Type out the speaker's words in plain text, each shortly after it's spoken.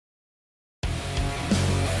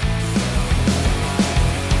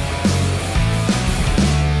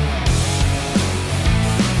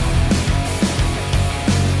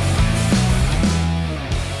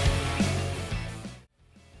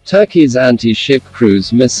Turkey's anti-ship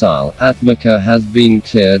cruise missile, ATMACA, has been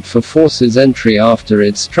cleared for forces entry after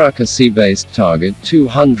it struck a sea-based target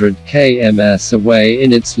 200 km away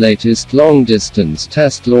in its latest long-distance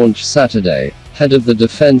test launch Saturday. Head of the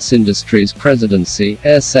Defense Industries Presidency,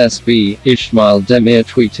 SSB, Ismail Demir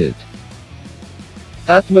tweeted.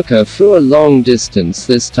 ATMACA flew a long distance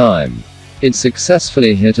this time. It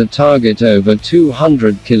successfully hit a target over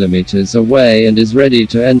 200 kilometers away and is ready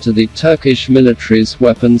to enter the Turkish military's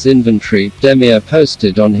weapons inventory, Demir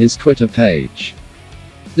posted on his Twitter page.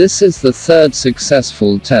 This is the third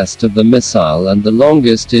successful test of the missile and the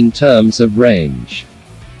longest in terms of range.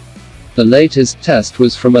 The latest test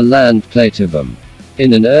was from a land platform.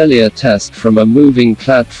 In an earlier test from a moving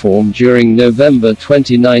platform during November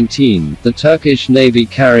 2019, the Turkish Navy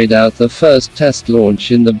carried out the first test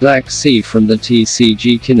launch in the Black Sea from the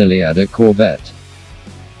TCG Kinaliada corvette.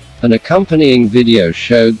 An accompanying video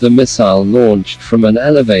showed the missile launched from an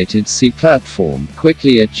elevated sea platform,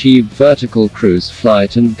 quickly achieved vertical cruise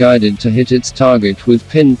flight and guided to hit its target with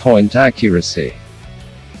pinpoint accuracy.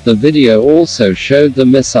 The video also showed the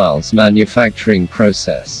missile's manufacturing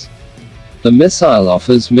process. The missile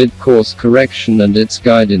offers mid-course correction and its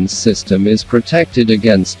guidance system is protected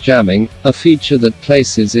against jamming, a feature that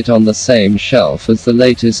places it on the same shelf as the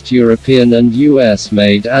latest European and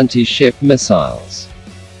US-made anti-ship missiles.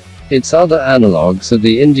 Its other analogues are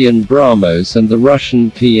the Indian BrahMos and the Russian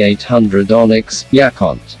P-800 Oniks,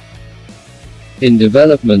 Yakhont. In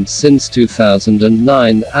development since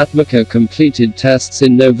 2009, ATMACA completed tests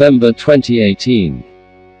in November 2018.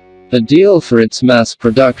 A deal for its mass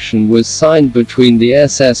production was signed between the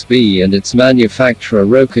SSB and its manufacturer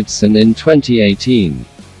Roketsan in 2018.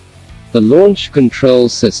 The launch control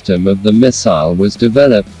system of the missile was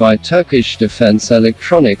developed by Turkish defense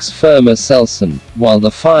electronics firm Aselsan, while the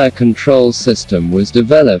fire control system was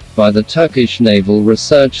developed by the Turkish Naval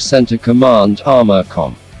Research Center Command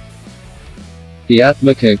ATMACA. The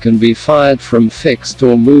ATMACA can be fired from fixed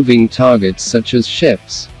or moving targets such as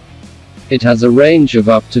ships. It has a range of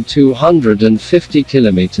up to 250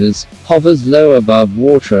 kilometers, hovers low above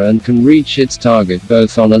water and can reach its target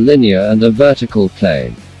both on a linear and a vertical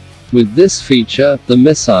plane. With this feature, the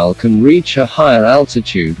missile can reach a higher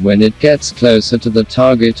altitude when it gets closer to the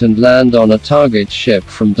target and land on a target ship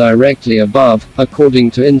from directly above,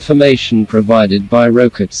 according to information provided by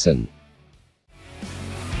Roketsan.